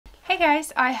Hey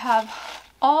guys, I have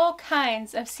all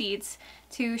kinds of seeds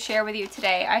to share with you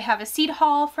today. I have a seed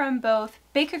haul from both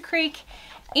Baker Creek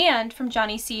and from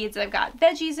Johnny Seeds. I've got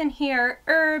veggies in here,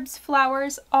 herbs,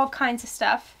 flowers, all kinds of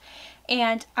stuff.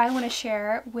 And I want to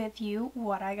share with you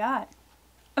what I got.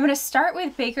 I'm going to start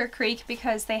with Baker Creek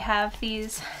because they have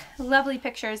these lovely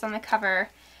pictures on the cover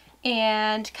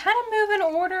and kind of move in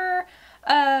order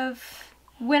of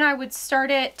when I would start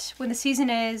it, when the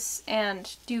season is,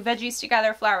 and do veggies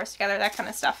together, flowers together, that kind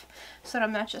of stuff, so that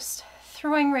I'm not just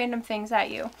throwing random things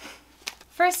at you.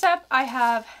 First up, I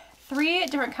have 3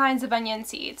 different kinds of onion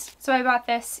seeds. So I bought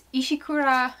this Ishikura,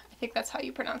 I think that's how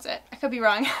you pronounce it, I could be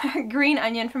wrong, green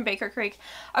onion from Baker Creek.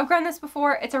 I've grown this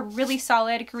before. It's a really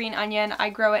solid green onion. I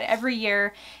grow it every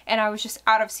year, and I was just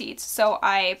out of seeds, so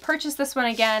I purchased this one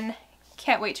again.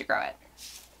 Can't wait to grow it.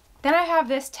 Then I have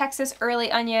this Texas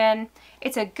early onion.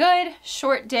 It's a good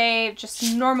short day,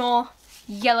 just normal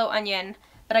yellow onion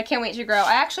that I can't wait to grow.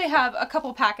 I actually have a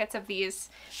couple packets of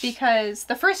these because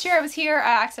the first year I was here,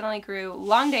 I accidentally grew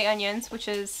long day onions, which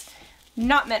is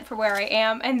not meant for where I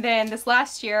am. And then this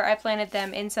last year I planted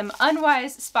them in some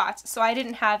unwise spots. So I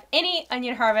didn't have any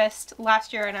onion harvest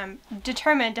last year, and I'm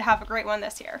determined to have a great one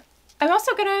this year. I'm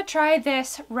also gonna try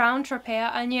this round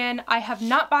tropea onion. I have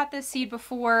not bought this seed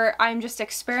before. I'm just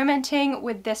experimenting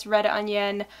with this red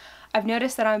onion. I've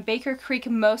noticed that on Baker Creek,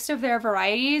 most of their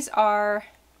varieties are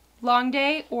long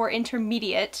day or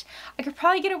intermediate. I could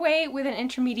probably get away with an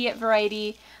intermediate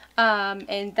variety,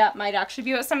 and that might actually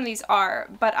be what some of these are,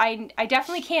 but I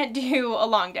definitely can't do a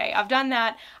long day. I've done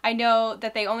that. I know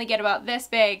that they only get about this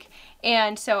big,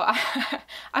 and so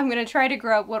I'm gonna try to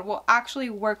grow what will actually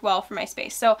work well for my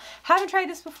space. So haven't tried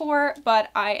this before, but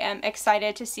I am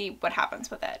excited to see what happens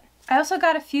with it. I also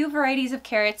got a few varieties of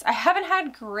carrots. I haven't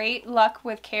had great luck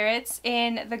with carrots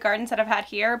in the gardens that I've had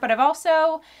here, but I've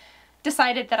also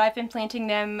decided that I've been planting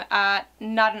them at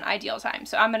not an ideal time.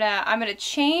 So I'm gonna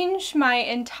change my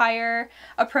entire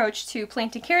approach to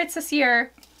planting carrots this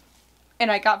year,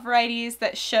 and I got varieties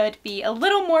that should be a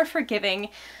little more forgiving.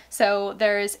 So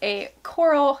there's a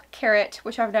coral carrot,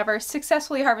 which I've never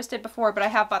successfully harvested before, but I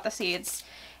have bought the seeds,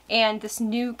 and this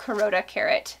new Carota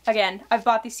carrot. Again, I've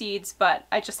bought the seeds, but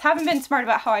I just haven't been smart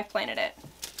about how I've planted it.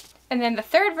 And then the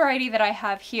third variety that I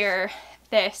have here,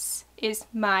 this is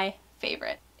my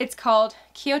favorite. It's called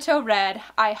Kyoto Red.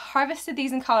 I harvested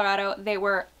these in Colorado. They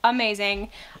were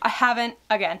amazing. I haven't,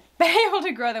 again, been able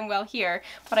to grow them well here,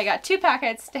 but I got 2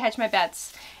 packets to hedge my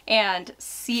bets and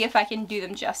see if I can do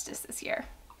them justice this year.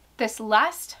 This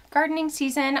last gardening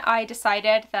season, I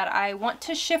decided that I want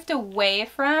to shift away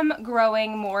from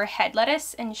growing more head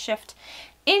lettuce and shift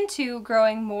into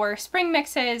growing more spring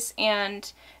mixes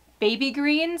and baby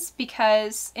greens,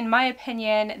 because in my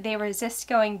opinion they resist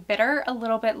going bitter a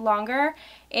little bit longer,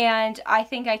 and I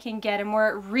think I can get a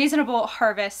more reasonable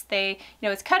harvest.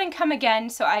 It's cut and come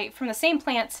again, so from the same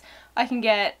plants I can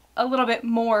get a little bit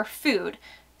more food.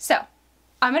 So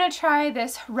I'm gonna try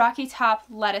this Rocky Top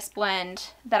lettuce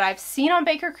blend that I've seen on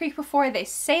Baker Creek before. They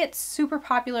say it's super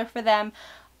popular for them.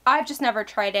 I've just never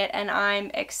tried it, and I'm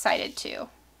excited to.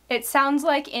 It sounds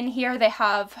like in here they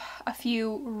have a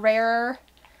few rarer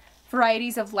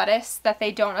varieties of lettuce that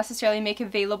they don't necessarily make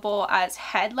available as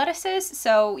head lettuces.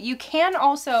 So you can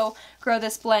also grow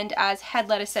this blend as head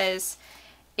lettuces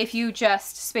if you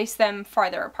just space them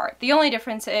farther apart. The only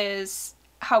difference is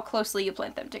how closely you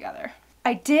plant them together.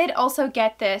 I did also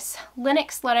get this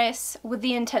Linux lettuce with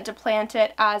the intent to plant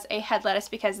it as a head lettuce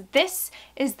because this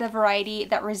is the variety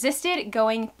that resisted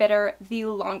going bitter the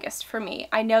longest for me.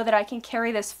 I know that I can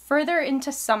carry this further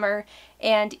into summer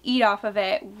and eat off of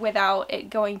it without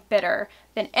it going bitter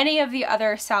than any of the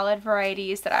other salad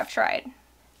varieties that I've tried.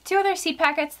 2 other seed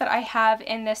packets that I have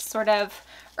in this sort of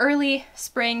early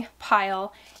spring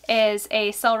pile is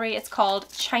a celery. It's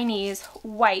called Chinese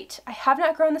White. I have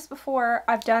not grown this before.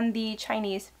 I've done the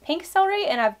Chinese pink celery,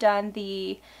 and I've done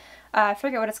the, I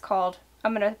forget what it's called.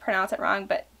 I'm going to pronounce it wrong,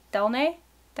 but Delny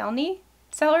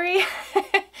celery.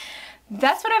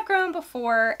 That's what I've grown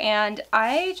before, and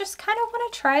I just kind of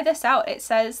want to try this out. It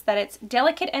says that it's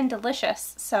delicate and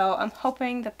delicious, so I'm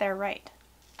hoping that they're right.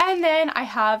 And then I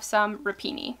have some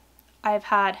rapini. I've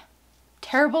had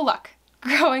terrible luck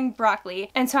growing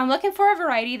broccoli, and so I'm looking for a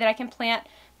variety that I can plant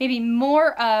maybe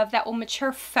more of that will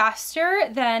mature faster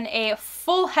than a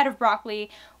full head of broccoli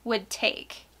would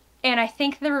take. And I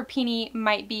think the rapini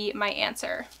might be my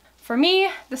answer. For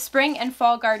me, the spring and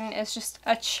fall garden is just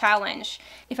a challenge.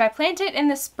 If I plant it in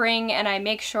the spring and I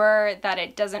make sure that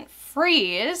it doesn't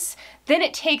freeze, then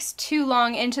it takes too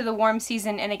long into the warm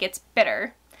season and it gets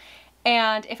bitter.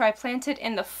 And if I plant it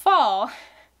in the fall,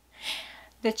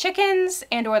 the chickens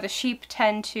and or the sheep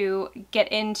tend to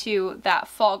get into that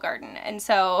fall garden. And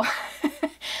so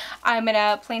I'm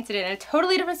gonna plant it in a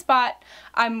totally different spot.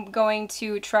 I'm going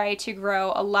to try to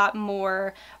grow a lot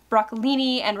more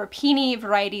broccolini and rapini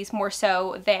varieties more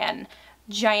so than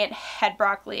giant head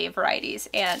broccoli varieties,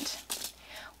 and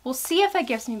we'll see if that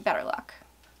gives me better luck.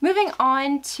 Moving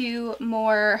on to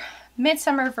more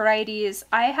midsummer varieties,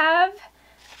 I have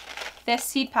this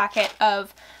seed packet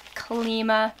of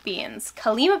Kalima beans.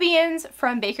 Kalima beans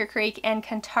from Baker Creek and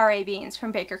Cantare beans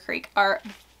from Baker Creek are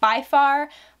by far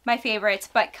my favorites,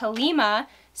 but Kalima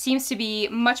seems to be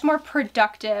much more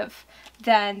productive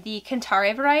than the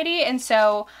Cantare variety, and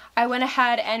so I went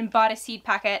ahead and bought a seed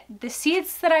packet. The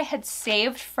seeds that I had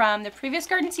saved from the previous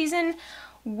garden season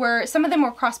were, some of them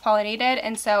were cross-pollinated,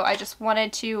 and so I just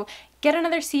wanted to get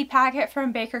another seed packet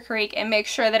from Baker Creek and make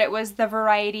sure that it was the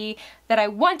variety that I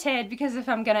wanted, because if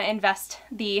I'm gonna invest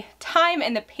the time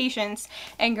and the patience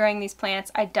in growing these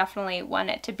plants, I definitely want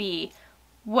it to be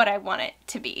what I want it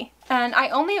to be. And I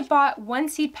only bought one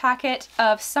seed packet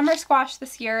of summer squash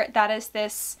this year. That is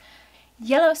this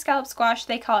yellow scallop squash.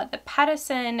 They call it the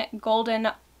Pattison Golden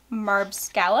Marb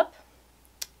Scallop,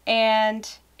 and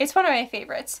it's one of my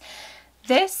favorites.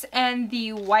 This and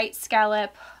the white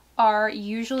scallop are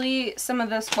usually some of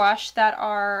the squash that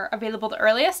are available the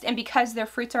earliest, and because their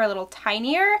fruits are a little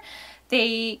tinier,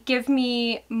 they give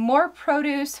me more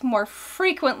produce more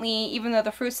frequently, even though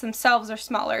the fruits themselves are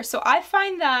smaller. So I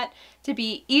find that to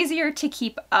be easier to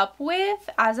keep up with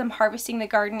as I'm harvesting the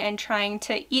garden and trying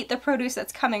to eat the produce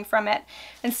that's coming from it,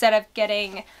 instead of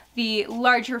getting the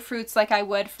larger fruits like I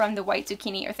would from the white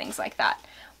zucchini or things like that.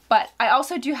 But I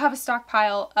also do have a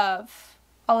stockpile of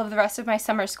all of the rest of my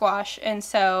summer squash, and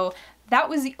so that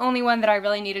was the only one that I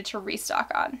really needed to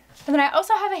restock on. And then I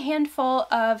also have a handful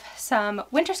of some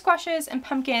winter squashes and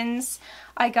pumpkins.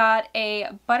 I got a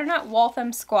butternut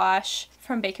Waltham squash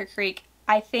from Baker Creek.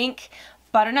 I think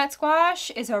butternut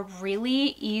squash is a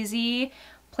really easy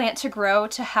plant to grow,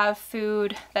 to have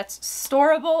food that's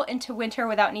storable into winter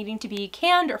without needing to be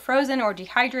canned or frozen or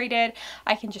dehydrated.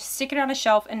 I can just stick it on a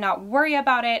shelf and not worry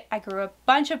about it. I grew a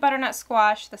bunch of butternut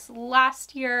squash this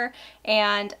last year,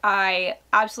 and I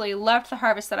absolutely loved the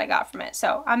harvest that I got from it,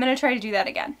 so I'm gonna try to do that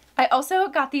again. I also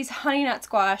got these honey nut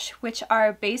squash, which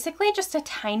are basically just a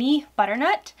tiny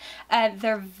butternut.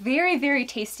 They're very, very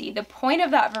tasty. The point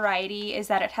of that variety is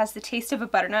that it has the taste of a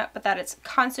butternut, but that it's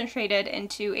concentrated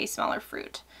into a smaller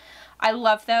fruit. I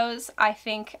love those. I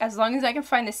think as long as I can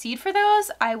find the seed for those,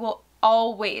 I will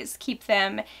always keep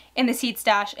them in the seed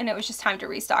stash, and it was just time to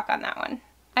restock on that one.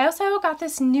 I also got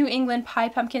this New England pie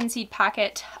pumpkin seed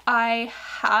packet. I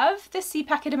have this seed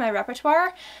packet in my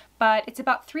repertoire, but it's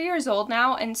about 3 years old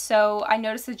now, and so I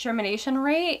noticed the germination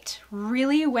rate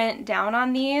really went down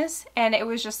on these, and it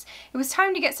was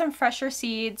time to get some fresher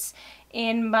seeds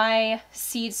in my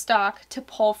seed stock to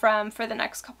pull from for the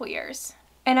next couple years.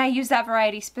 And I use that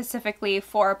variety specifically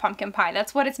for pumpkin pie.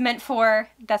 That's what it's meant for,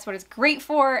 that's what it's great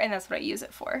for, and that's what I use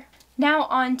it for. Now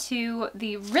on to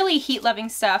the really heat-loving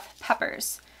stuff,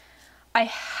 peppers. I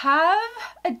have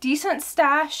a decent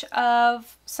stash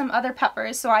of some other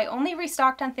peppers, so I only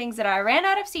restocked on things that I ran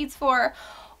out of seeds for,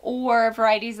 or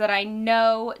varieties that I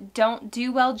know don't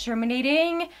do well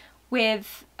germinating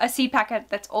with a seed packet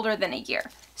that's older than a year.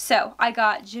 So I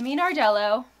got Jimmy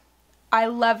Nardello. I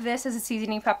love this as a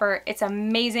seasoning pepper. It's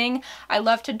amazing. I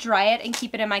love to dry it and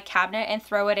keep it in my cabinet and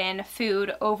throw it in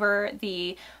food over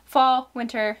the fall,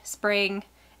 winter, spring,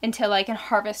 until I can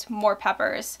harvest more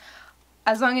peppers.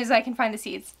 As long as I can find the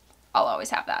seeds, I'll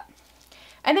always have that.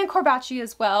 And then Corbaci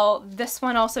as well. This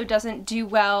one also doesn't do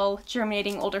well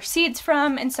germinating older seeds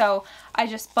from, and so I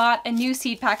just bought a new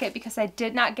seed packet because I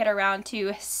did not get around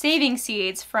to saving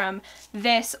seeds from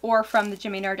this or from the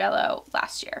Jimmy Nardello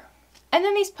last year. And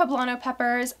then these poblano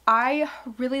peppers, I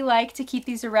really like to keep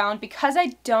these around because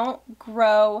I don't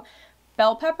grow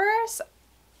bell peppers.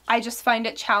 I just find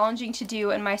it challenging to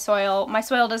do in my soil. My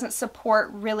soil doesn't support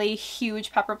really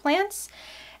huge pepper plants.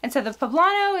 And so the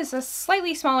poblano is a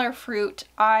slightly smaller fruit.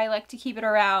 I like to keep it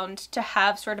around to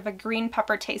have sort of a green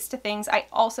pepper taste to things. I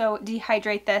also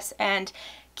dehydrate this and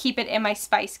keep it in my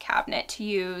spice cabinet to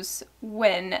use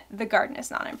when the garden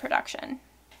is not in production.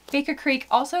 Baker Creek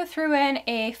also threw in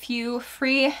a few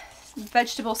free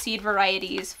vegetable seed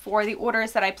varieties for the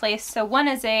orders that I placed. So one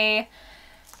is a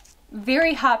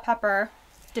very hot pepper,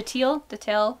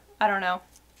 datil, I don't know.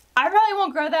 I probably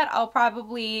won't grow that. I'll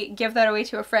probably give that away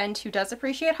to a friend who does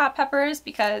appreciate hot peppers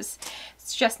because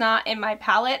it's just not in my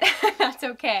palate. That's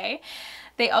okay.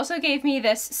 They also gave me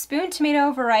this spoon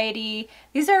tomato variety.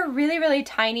 These are really, really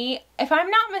tiny. If I'm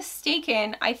not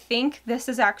mistaken, I think this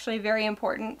is actually very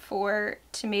important for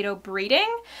tomato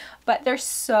breeding, but they're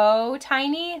so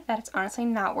tiny that it's honestly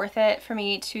not worth it for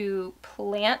me to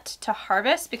plant to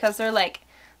harvest because they're like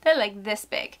this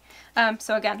big.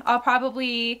 So again, I'll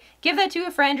probably give that to a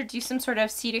friend or do some sort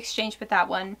of seed exchange with that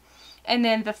one. And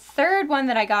then the third one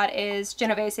that I got is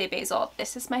Genovese basil.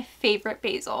 This is my favorite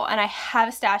basil, and I have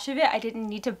a stash of it. I didn't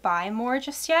need to buy more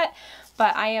just yet,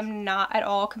 but I am not at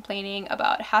all complaining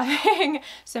about having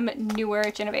some newer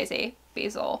Genovese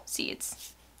basil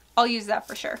seeds. I'll use that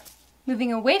for sure.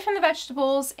 Moving away from the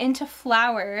vegetables into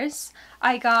flowers,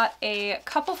 I got a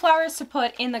couple flowers to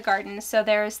put in the garden. So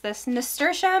there's this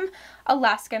Nasturtium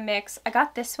Alaska mix. I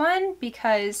got this one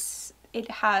because it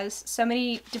has so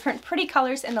many different pretty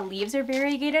colors and the leaves are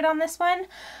variegated on this one.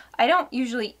 I don't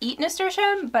usually eat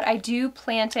nasturtium, but I do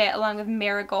plant it along with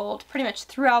marigold pretty much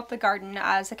throughout the garden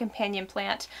as a companion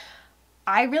plant.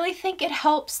 I really think it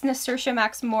helps Nasturtium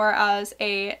acts more as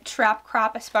a trap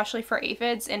crop, especially for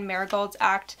aphids, and marigolds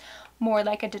act more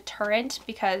like a deterrent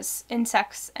because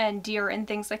insects and deer and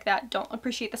things like that don't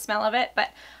appreciate the smell of it. But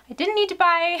I didn't need to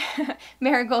buy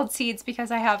marigold seeds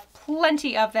because I have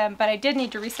plenty of them, but I did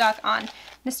need to restock on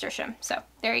nasturtium. So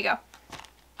there you go.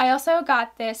 I also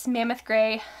got this Mammoth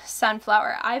Gray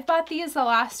sunflower. I've bought these the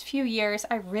last few years.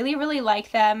 I really, really like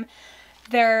them.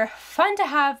 They're fun to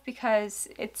have because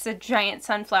it's a giant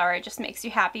sunflower. It just makes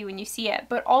you happy when you see it,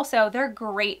 but also they're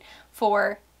great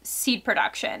for seed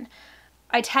production.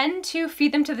 I tend to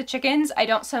feed them to the chickens. I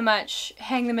don't so much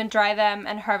hang them and dry them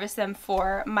and harvest them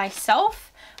for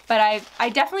myself, but I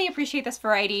definitely appreciate this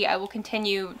variety. I will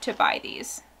continue to buy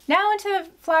these. Now into the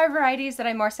flower varieties that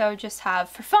I more so just have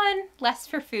for fun, less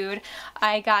for food.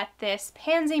 I got this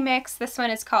pansy mix. This one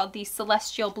is called the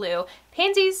Celestial Blue.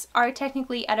 Pansies are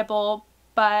technically edible,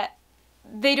 but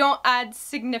they don't add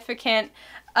significant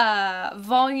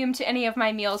volume to any of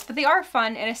my meals, but they are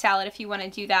fun in a salad if you want to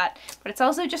do that. But it's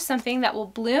also just something that will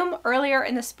bloom earlier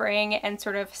in the spring and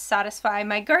sort of satisfy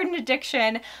my garden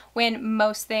addiction when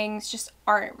most things just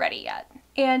aren't ready yet.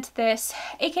 And this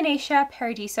Echinacea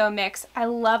Paradiso mix, I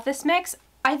love this mix.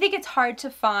 I think it's hard to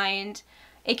find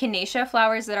Echinacea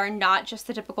flowers that are not just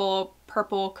the typical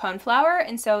purple coneflower,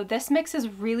 and so this mix is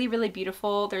really, really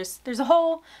beautiful. There's a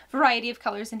whole variety of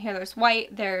colors in here. There's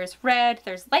white, there's red,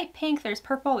 there's light pink, there's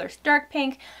purple, there's dark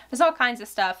pink, there's all kinds of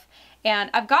stuff.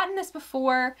 And I've gotten this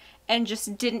before and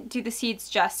just didn't do the seeds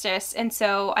justice, and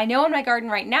so I know in my garden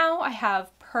right now I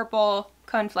have purple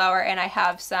coneflower and I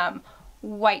have some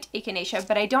white Echinacea,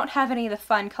 but I don't have any of the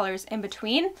fun colors in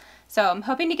between. So I'm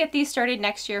hoping to get these started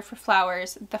next year for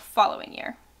flowers the following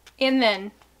year. And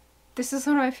then, this is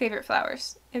one of my favorite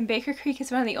flowers, and Baker Creek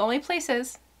is one of the only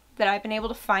places that I've been able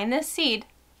to find this seed.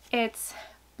 It's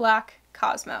Black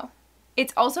Cosmo.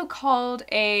 It's also called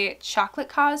a chocolate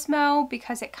Cosmo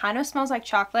because it kind of smells like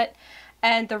chocolate.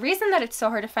 And the reason that it's so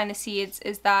hard to find the seeds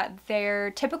is that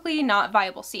they're typically not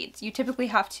viable seeds. You typically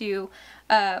have to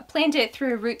plant it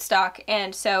through a rootstock,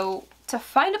 and so to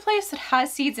find a place that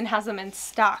has seeds and has them in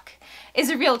stock is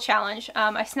a real challenge.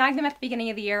 I snagged them at the beginning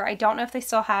of the year. I don't know if they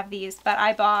still have these, but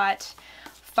I bought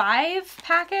 5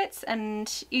 packets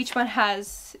and each one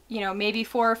has, you know, maybe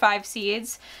 4 or 5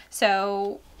 seeds.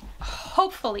 So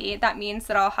hopefully that means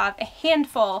that I'll have a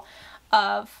handful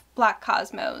of Black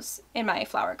Cosmos in my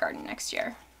flower garden next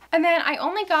year. And then I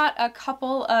only got a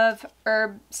couple of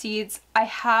herb seeds. I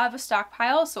have a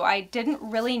stockpile, so I didn't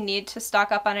really need to stock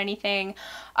up on anything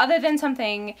other than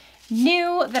something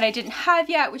new that I didn't have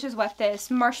yet, which is what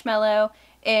this marshmallow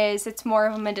is. It's more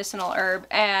of a medicinal herb,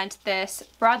 and this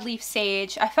broadleaf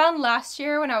sage. I found last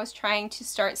year when I was trying to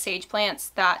start sage plants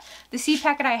that the seed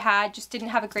packet I had just didn't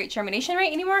have a great germination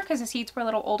rate anymore because the seeds were a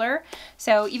little older.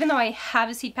 So even though I have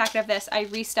a seed packet of this, I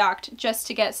restocked just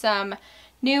to get some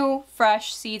new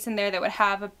fresh seeds in there that would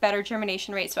have a better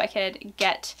germination rate so I could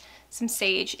get some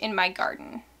sage in my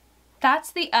garden.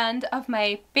 That's the end of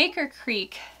my Baker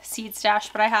Creek seed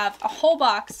stash, but I have a whole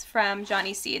box from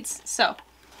Johnny Seeds. So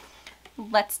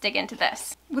let's dig into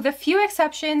this. With a few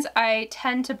exceptions, I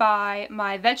tend to buy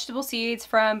my vegetable seeds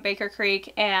from Baker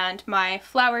Creek and my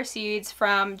flower seeds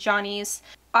from Johnny's.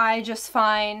 I just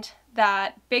find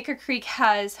that Baker Creek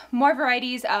has more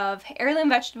varieties of heirloom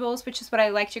vegetables, which is what I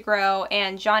like to grow,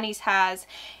 and Johnny's has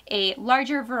a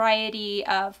larger variety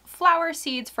of flower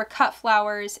seeds for cut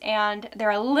flowers, and they're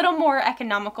a little more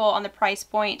economical on the price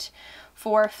point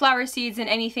for flower seeds and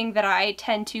anything that I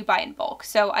tend to buy in bulk.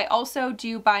 So I also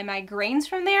do buy my grains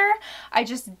from there. I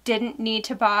just didn't need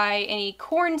to buy any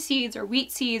corn seeds or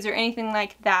wheat seeds or anything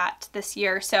like that this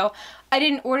year. So I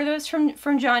didn't order those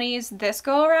from Johnny's this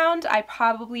go around. I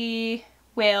probably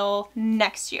will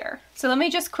next year. So let me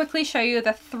just quickly show you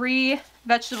the 3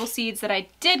 vegetable seeds that I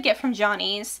did get from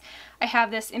Johnny's. I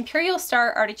have this Imperial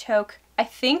Star artichoke. I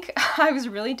think I was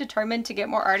really determined to get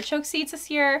more artichoke seeds this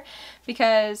year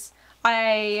because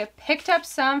I picked up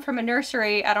some from a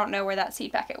nursery. I don't know where that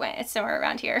seed packet went. It's somewhere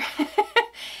around here.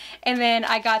 And then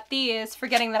I got these,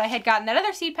 forgetting that I had gotten that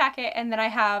other seed packet, and then I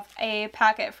have a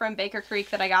packet from Baker Creek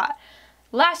that I got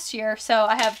last year. So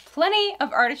I have plenty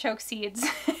of artichoke seeds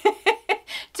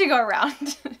to go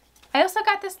around. I also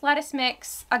got this lettuce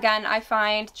mix. Again, I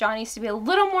find Johnny's to be a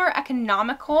little more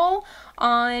economical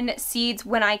on seeds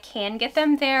when I can get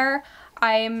them there.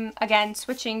 I'm, again,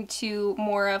 switching to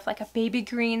more of like a baby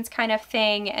greens kind of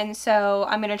thing, and so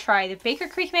I'm going to try the Baker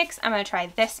Creek mix, I'm going to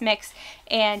try this mix,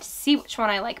 and see which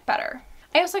one I like better.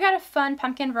 I also got a fun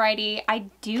pumpkin variety. I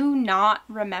do not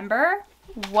remember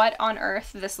what on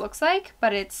earth this looks like,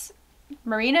 but it's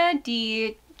Marina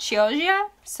di Chioggia,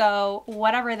 so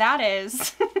whatever that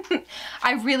is.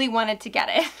 I really wanted to get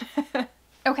it.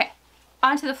 Okay,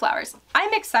 on to the flowers.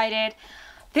 I'm excited.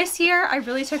 This year I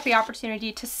really took the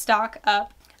opportunity to stock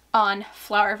up on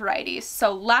flower varieties.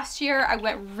 So last year I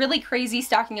went really crazy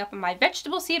stocking up on my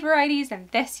vegetable seed varieties, and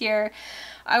this year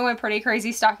I went pretty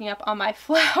crazy stocking up on my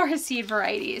flower seed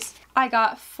varieties. I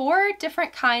got 4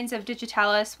 different kinds of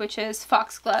digitalis, which is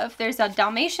foxglove. There's a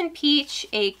Dalmatian peach,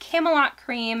 a Camelot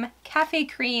cream, cafe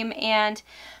cream, and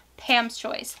Pam's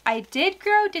choice. I did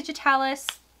grow digitalis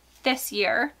this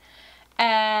year,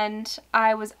 and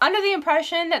I was under the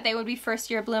impression that they would be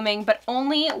first year blooming, but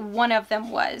only one of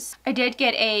them was. I did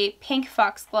get a pink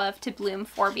foxglove to bloom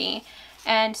for me,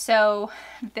 and so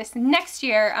this next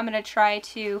year I'm going to try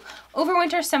to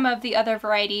overwinter some of the other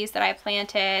varieties that I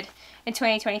planted in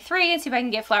 2023 and see if I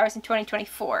can get flowers in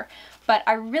 2024. But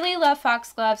I really love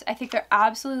foxgloves. I think they're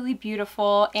absolutely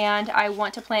beautiful, and I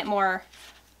want to plant more,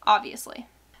 obviously.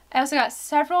 I also got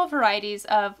several varieties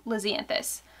of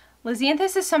Lisianthus.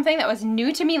 Lisianthus is something that was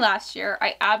new to me last year.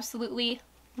 I absolutely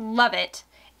love it.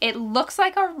 It looks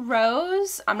like a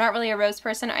rose. I'm not really a rose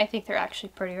person. I think they're actually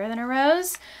prettier than a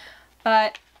rose,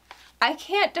 but I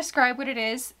can't describe what it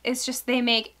is. It's just they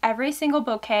make every single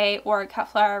bouquet or cut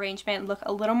flower arrangement look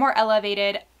a little more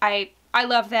elevated. I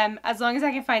love them. As long as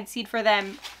I can find seed for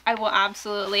them, I will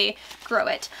absolutely grow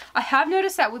it. I have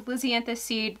noticed that with Lisianthus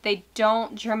seed, they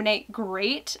don't germinate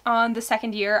great on the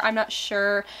second year. I'm not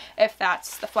sure if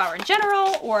that's the flower in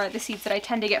general or the seeds that I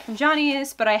tend to get from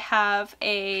Johnny's, but I have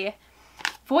a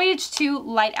Voyage to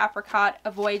Light Apricot,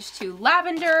 a Voyage to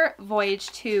Lavender, Voyage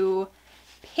to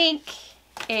Pink,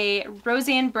 a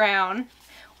Roseanne Brown,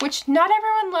 which not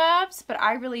everyone loves, but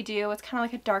I really do. It's kind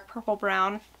of like a dark purple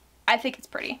brown. I think it's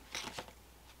pretty.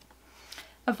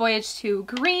 A Voyage to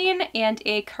Green, and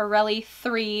a Corelli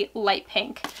 3 Light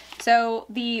Pink. So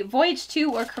the Voyage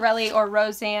 2 or Corelli or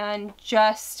Roseanne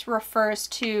just refers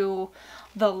to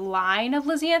the line of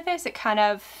Lisianthus. It kind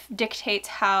of dictates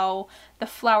how the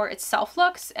flower itself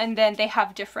looks, and then they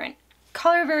have different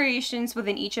color variations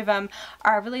within each of them.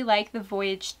 I really like the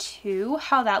Voyage 2,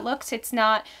 how that looks. It's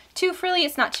not too frilly,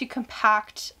 it's not too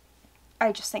compact.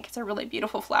 I just think it's a really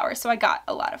beautiful flower, so I got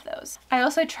a lot of those. I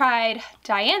also tried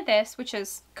Dianthus, which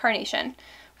is carnation,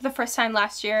 for the first time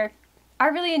last year. I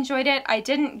really enjoyed it. I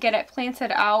didn't get it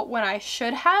planted out when I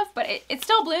should have, but it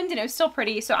still bloomed and it was still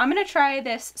pretty. So I'm going to try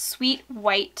this sweet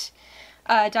white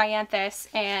Dianthus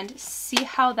and see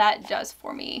how that does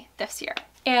for me this year.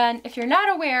 And if you're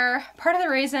not aware, part of the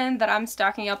reason that I'm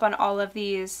stocking up on all of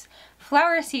these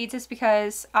flower seeds is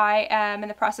because I am in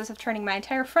the process of turning my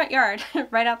entire front yard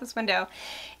right out this window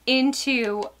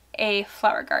into a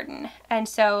flower garden. And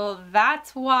so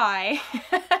that's why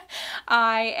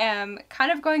I am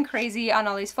kind of going crazy on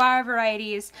all these flower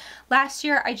varieties. Last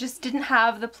year I just didn't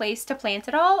have the place to plant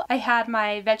it all. I had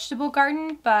my vegetable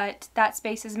garden, but that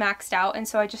space is maxed out, and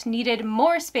so I just needed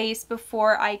more space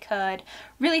before I could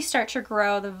really start to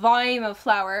grow the volume of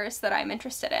flowers that I'm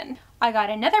interested in. I got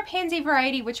another pansy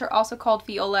variety, which are also called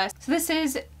viola. So this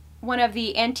is one of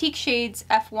the Antique Shades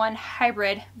F1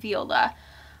 hybrid viola.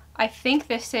 I think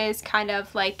this is kind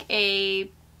of like a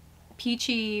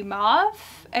peachy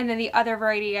mauve, and then the other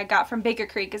variety I got from Baker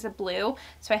Creek is a blue,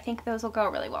 so I think those will go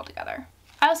really well together.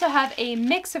 I also have a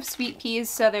mix of sweet peas,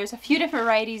 so there's a few different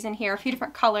varieties in here, a few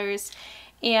different colors,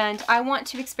 and I want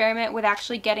to experiment with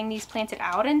actually getting these planted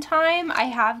out in time. I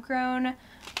have grown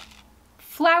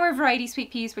flower variety sweet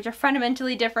peas, which are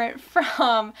fundamentally different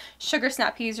from sugar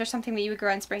snap peas or something that you would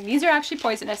grow in spring. These are actually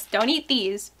poisonous. Don't eat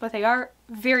these, but they are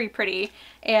very pretty,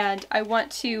 and I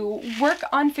want to work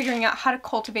on figuring out how to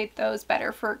cultivate those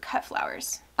better for cut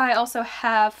flowers. I also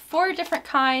have 4 different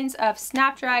kinds of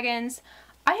snapdragons.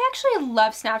 I actually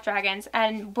love snapdragons,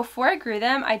 and before I grew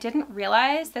them, I didn't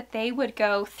realize that they would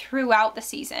go throughout the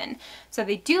season. So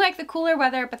they do like the cooler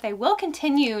weather, but they will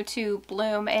continue to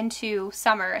bloom into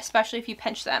summer, especially if you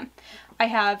pinch them. I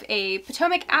have a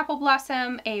Potomac apple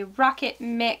blossom, a rocket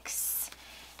mix,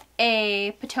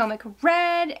 a Potomac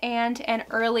red, and an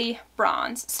early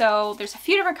bronze. So there's a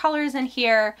few different colors in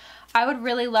here. I would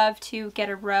really love to get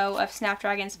a row of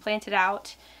snapdragons planted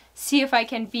out, see if I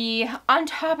can be on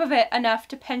top of it enough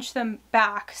to pinch them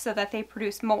back so that they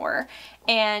produce more,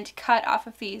 and cut off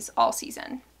of these all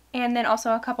season. And then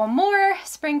also a couple more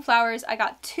spring flowers. I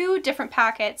got 2 different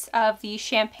packets of the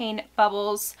Champagne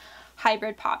Bubbles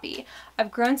hybrid poppy.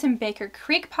 I've grown some Baker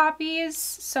Creek poppies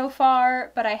so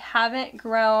far, but I haven't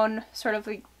grown sort of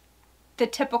like the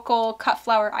typical cut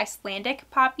flower Icelandic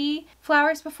poppy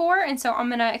flowers before, and so I'm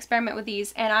gonna experiment with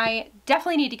these, and I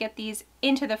definitely need to get these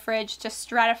into the fridge to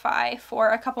stratify for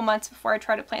a couple months before I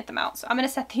try to plant them out. So I'm gonna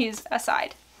set these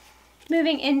aside.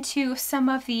 Moving into some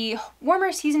of the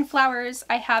warmer season flowers,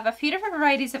 I have a few different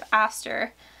varieties of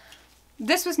aster.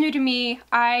 This was new to me.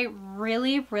 I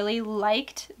really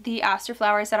liked the aster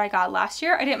flowers that I got last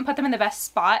year. I didn't put them in the best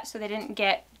spot, so they didn't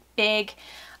get big,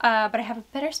 but I have a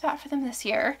better spot for them this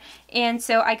year. And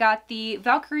so I got the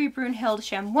Valkyrie Brunhild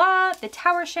Chamois, the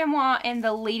Tower Chamois, and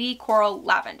the Lady Coral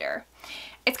Lavender.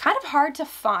 It's kind of hard to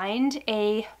find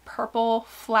a purple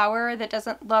flower that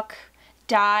doesn't look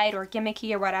dyed or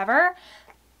gimmicky or whatever.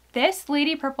 This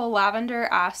Lady Purple Lavender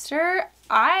Aster,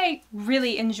 I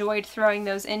really enjoyed throwing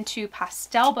those into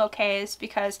pastel bouquets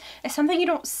because it's something you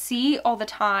don't see all the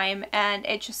time, and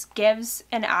it just gives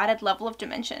an added level of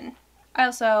dimension. I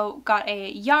also got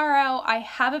a yarrow. I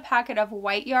have a packet of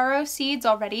white yarrow seeds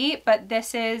already, but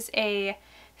this is a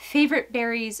Favorite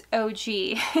Berries OG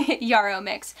yarrow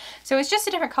mix. So it's just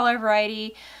a different color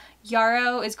variety.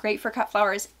 Yarrow is great for cut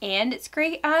flowers, and it's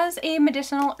great as a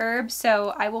medicinal herb,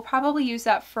 so I will probably use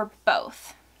that for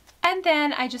both. And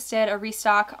then I just did a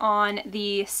restock on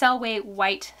the Selway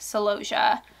White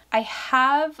Celosia. I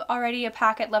have already a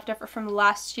packet left over from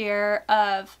last year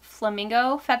of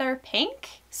Flamingo Feather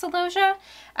Pink Celosia,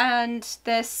 and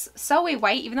this Selway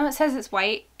White, even though it says it's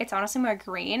white, it's honestly more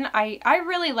green. I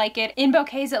really like it. In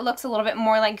bouquets it looks a little bit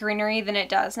more like greenery than it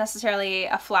does necessarily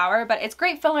a flower, but it's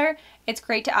great filler. It's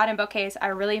great to add in bouquets. I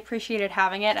really appreciated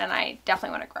having it, and I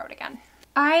definitely want to grow it again.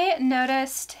 I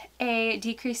noticed a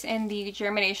decrease in the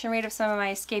germination rate of some of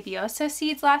my Scabiosa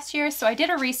seeds last year, so I did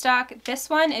a restock. This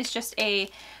one is just a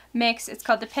mix. It's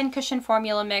called the Pincushion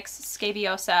Formula Mix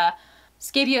Scabiosa.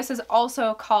 Scabiosa is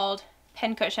also called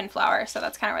pincushion flower, so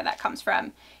that's kind of where that comes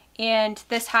from. And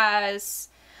this has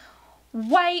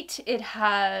white, it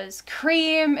has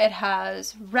cream, it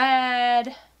has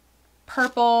red,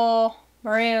 purple,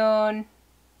 maroon,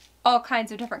 all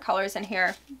kinds of different colors in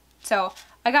here. So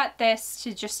I got this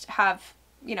to just have,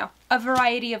 you know, a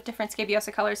variety of different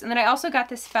Scabiosa colors. And then I also got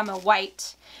this Femma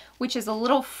White, which is a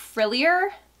little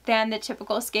frillier than the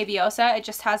typical Scabiosa. It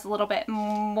just has a little bit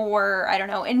more, I don't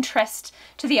know, interest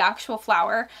to the actual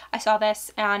flower. I saw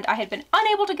this and I had been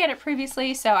unable to get it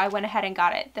previously, so I went ahead and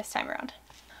got it this time around.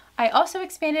 I also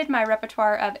expanded my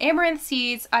repertoire of amaranth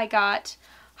seeds. I got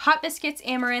Hot Biscuits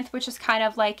Amaranth, which is kind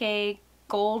of like a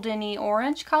goldeny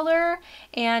orange color,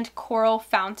 and Coral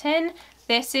Fountain.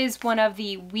 This is one of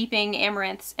the weeping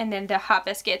amaranths, and then the Hot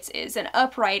Biscuits is an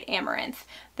upright amaranth.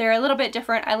 They're a little bit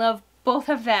different. I love both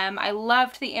of them. I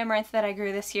loved the amaranth that I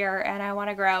grew this year, and I want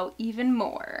to grow even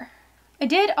more. I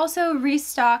did also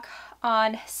restock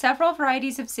on several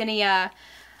varieties of zinnia.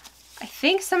 I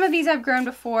think some of these I've grown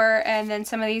before, and then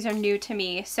some of these are new to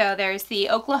me. So there's the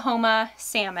Oklahoma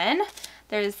Salmon,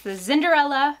 there's the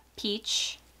Cinderella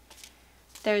Peach,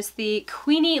 there's the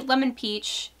Queenie Lemon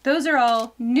Peach. Those are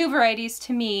all new varieties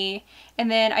to me. And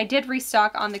then I did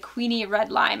restock on the Queenie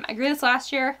Red Lime. I grew this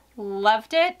last year,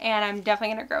 loved it, and I'm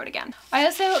definitely gonna grow it again. I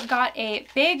also got a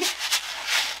big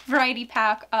variety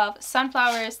pack of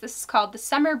sunflowers. This is called the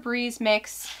Summer Breeze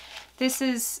Mix. This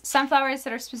is sunflowers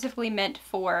that are specifically meant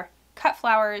for cut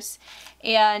flowers,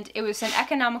 and it was an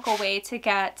economical way to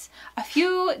get a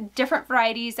few different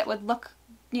varieties that would look,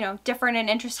 you know, different and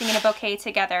interesting in a bouquet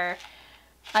together.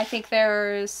 I think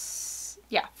there's,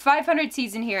 yeah, 500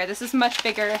 seeds in here. This is much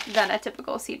bigger than a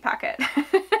typical seed packet.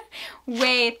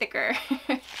 Way thicker.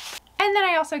 And then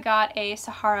I also got a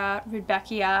Sahara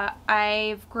Rudbeckia.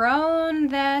 I've grown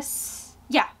this,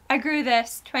 yeah, I grew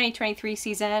this 2023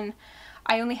 season.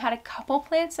 I only had a couple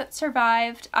plants that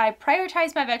survived. I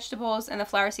prioritized my vegetables, and the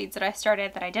flower seeds that I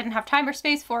started that I didn't have time or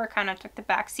space for kind of took the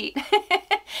back seat.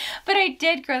 But I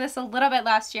did grow this a little bit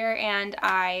last year, and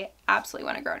I absolutely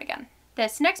want to grow it again.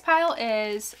 This next pile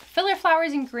is filler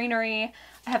flowers and greenery.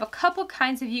 I have a couple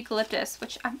kinds of eucalyptus,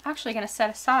 which I'm actually going to set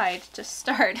aside to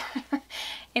start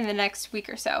in the next week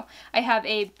or so. I have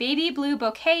a baby blue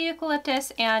bouquet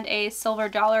eucalyptus and a silver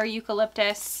dollar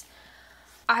eucalyptus.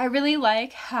 I really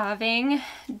like having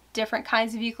different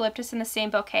kinds of eucalyptus in the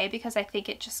same bouquet because I think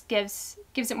it just gives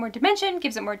it more dimension,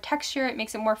 gives it more texture, it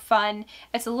makes it more fun.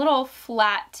 It's a little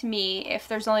flat to me if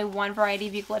there's only one variety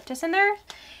of eucalyptus in there.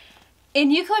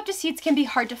 And eucalyptus seeds can be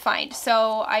hard to find,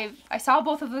 so I saw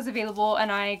both of those available and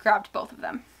I grabbed both of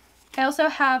them. I also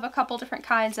have a couple different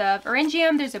kinds of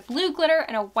Orangium. There's a blue glitter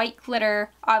and a white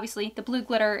glitter. Obviously, the blue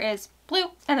glitter is blue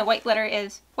and the white glitter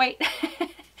is white.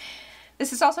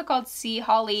 This is also called Sea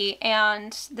Holly,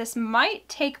 and this might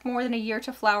take more than a year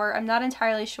to flower. I'm not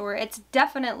entirely sure. It's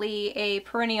definitely a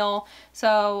perennial,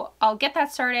 so I'll get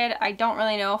that started. I don't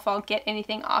really know if I'll get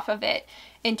anything off of it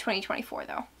in 2024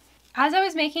 though. As I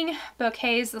was making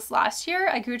bouquets this last year,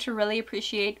 I grew to really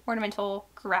appreciate ornamental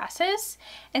grasses,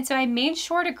 and so I made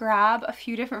sure to grab a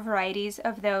few different varieties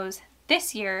of those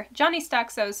this year. Johnny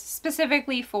stocks those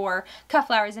specifically for cut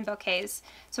flowers and bouquets.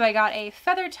 So I got a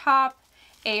feather top,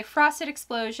 a frosted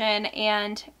explosion,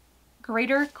 and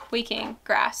greater quaking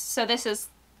grass. So this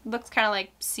looks kind of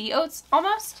like sea oats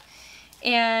almost.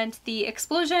 And the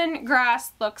explosion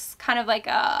grass looks kind of like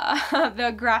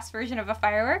the grass version of a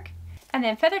firework. And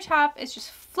then Feathertop is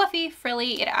just fluffy,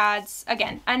 frilly. It adds,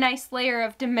 again, a nice layer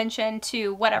of dimension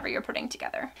to whatever you're putting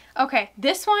together. Okay,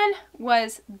 this one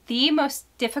was the most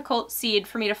difficult seed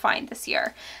for me to find this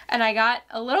year. And I got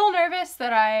a little nervous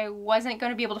that I wasn't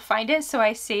going to be able to find it, so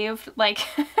I saved like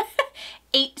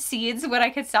 8 seeds, what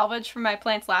I could salvage from my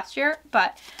plants last year.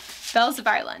 But Bells of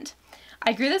Ireland.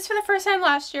 I grew this for the first time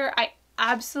last year. I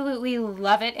absolutely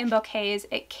love it in bouquets.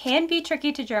 It can be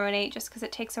tricky to germinate just because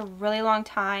it takes a really long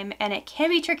time, and it can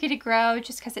be tricky to grow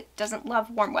just because it doesn't love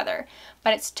warm weather,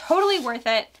 but it's totally worth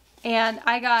it. And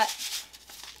I got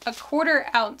a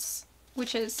 1/4 ounce,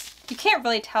 which is, you can't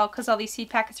really tell because all these seed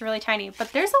packets are really tiny,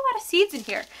 but there's a lot of seeds in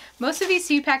here. Most of these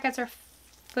seed packets are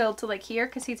filled to like here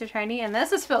because seeds are tiny, and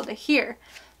this is filled to here.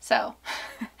 So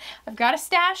I've got a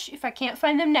stash if I can't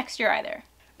find them next year either.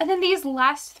 And then these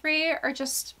last 3 are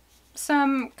just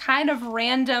some kind of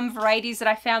random varieties that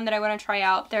I found that I want to try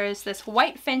out. There's this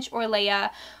White Finch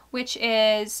Orlea, which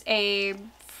is a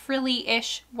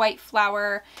frilly-ish white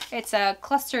flower. It's a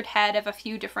clustered head of a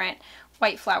few different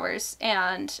white flowers,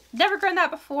 and never grown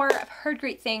that before. I've heard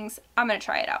great things. I'm going to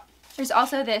try it out. There's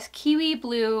also this Kiwi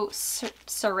Blue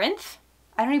Cerinthe.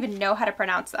 I don't even know how to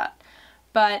pronounce that,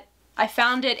 but I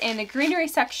found it in the greenery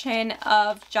section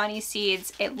of Johnny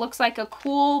Seeds. It looks like a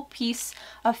cool piece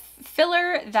of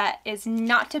filler that is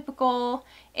not typical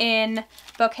in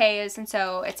bouquets, and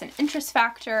so it's an interest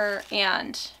factor,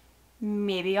 and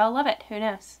maybe I'll love it. Who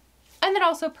knows? And then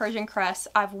also Persian cress.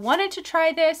 I've wanted to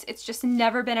try this. It's just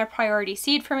never been a priority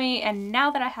seed for me, and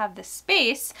now that I have the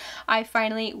space, I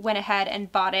finally went ahead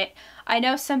and bought it. I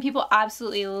know some people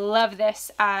absolutely love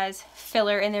this as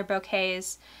filler in their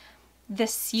bouquets. The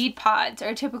seed pods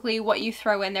are typically what you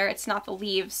throw in there. It's not the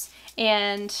leaves.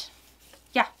 And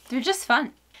yeah, they're just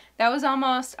fun. That was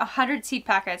almost 100 seed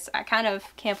packets. I kind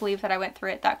of can't believe that I went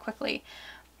through it that quickly.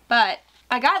 But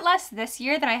I got less this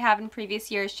year than I have in previous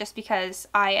years just because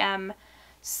I am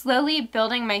slowly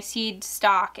building my seed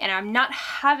stock and I'm not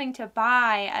having to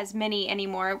buy as many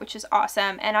anymore, which is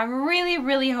awesome. And I'm really,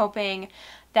 really hoping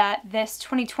that this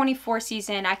 2024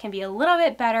 season I can be a little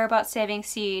bit better about saving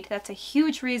seed. That's a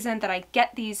huge reason that I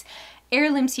get these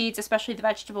heirloom seeds, especially the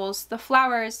vegetables. The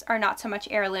flowers are not so much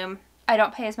heirloom. I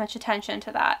don't pay as much attention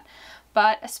to that.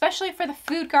 But especially for the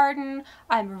food garden,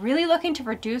 I'm really looking to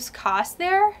reduce costs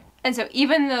there. And so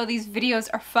even though these videos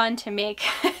are fun to make,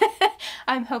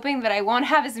 I'm hoping that I won't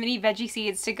have as many veggie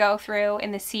seeds to go through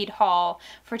in the seed haul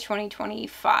for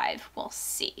 2025. We'll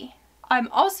see. I'm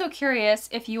also curious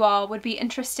if you all would be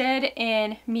interested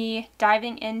in me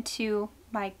diving into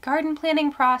my garden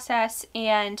planning process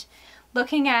and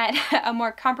looking at a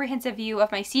more comprehensive view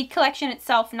of my seed collection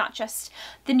itself, not just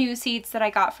the new seeds that I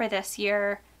got for this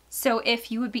year. So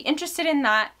if you would be interested in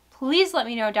that, please let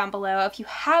me know down below. If you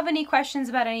have any questions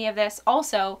about any of this,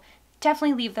 also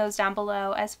definitely leave those down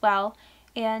below as well,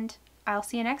 and I'll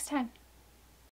see you next time.